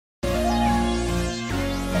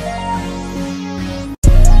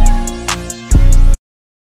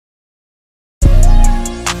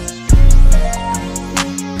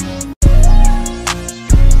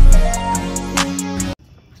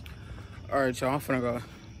Alright, y'all, I'm finna go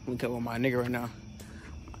meet up with my nigga right now.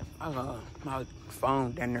 My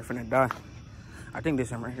phone down there finna die. I think this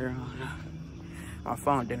one right here. My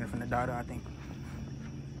phone down there finna die though, I think.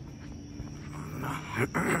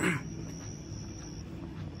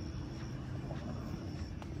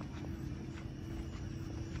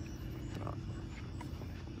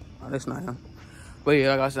 Oh, that's not him. But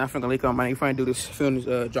yeah, like I said, I'm finna link up my nigga. Finna do this, film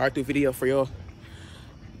this drive-through video for y'all.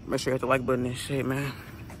 Make sure you hit the like button and shit, man.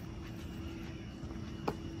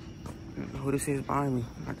 Who this is behind me?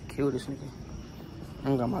 I'm about to kill this nigga. I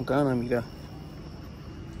don't got my gun on me though.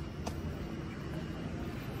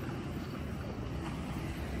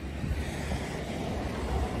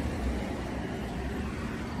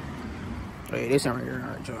 Hey, this one right here,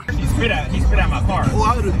 alright, y'all. He spit out my car. Oh,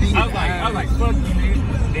 I was like, fuck you,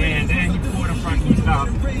 nigga. Then he pulled in front, he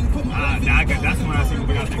stopped. That's when I seen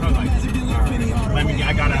what I think. I was like, alright,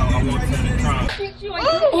 I got out, I walked to the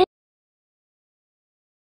trunk.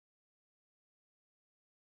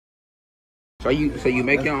 So you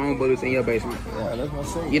make your own bullets in your basement? Yeah, that's my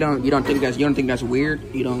saying. You don't think that's weird?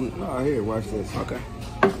 You don't? No, here, watch this. Okay.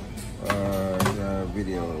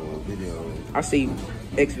 Video. I see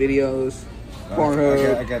X videos,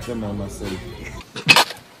 Pornhub. I got them on my city.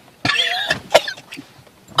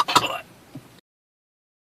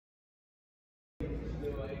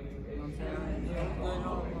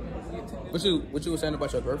 What you was saying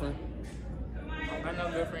about your girlfriend? I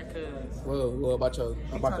know girlfriend cause Well, about your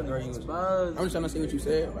girl you was. I'm just trying to see what you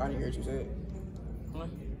said. I didn't hear what you said. What?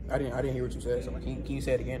 I didn't hear what you said. So can you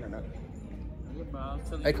say it again or not? Yeah, bro, I was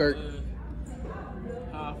telling Hey, Kurt.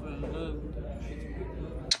 How I fell in love.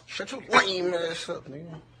 Shut your lame ass up,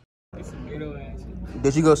 nigga. It's some ghetto ass shit.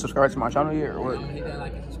 Did you go subscribe to my channel yet or what? I'm gonna hit that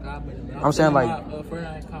like and subscribe button. I'm saying like.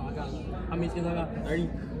 How many things I got? 30.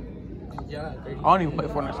 Yeah, I got 30. I don't even play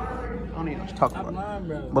Fortnite. I don't even know what you're talking Stop about. lying,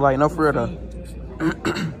 bro. But like, no, for real though.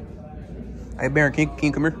 Hey, Baron, can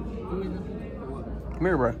you come here? Come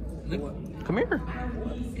here, bro. Come here.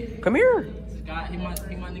 Come here. Scott, he my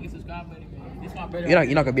nigga subscribe button, man. This my brother.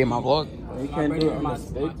 You're not gonna be in my vlog. You can't do it. My I'm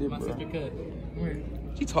sister bro. cut. Come here.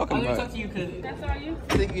 What you talking I'm gonna about? talk to you cause that's all you.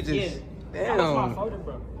 I think you just. Yeah. That's my Damn. photo,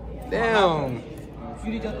 bro. Damn.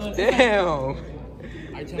 You need your Damn.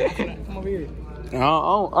 Come over here. I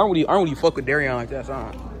don't really fuck with Darian like that, so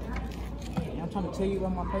I'm trying to tell you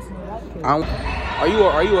about my personal life. Are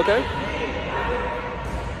you okay?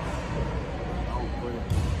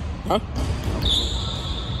 Huh?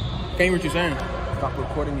 Can't hear what you're saying. Stop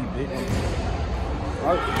recording me, bitch.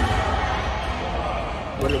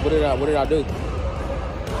 What did I do?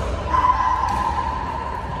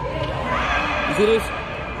 You see this?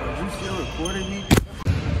 Are you still recording me?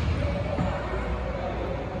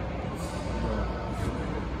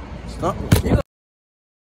 Stop.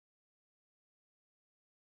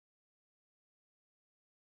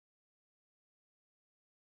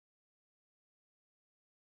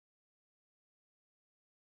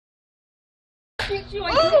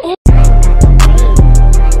 You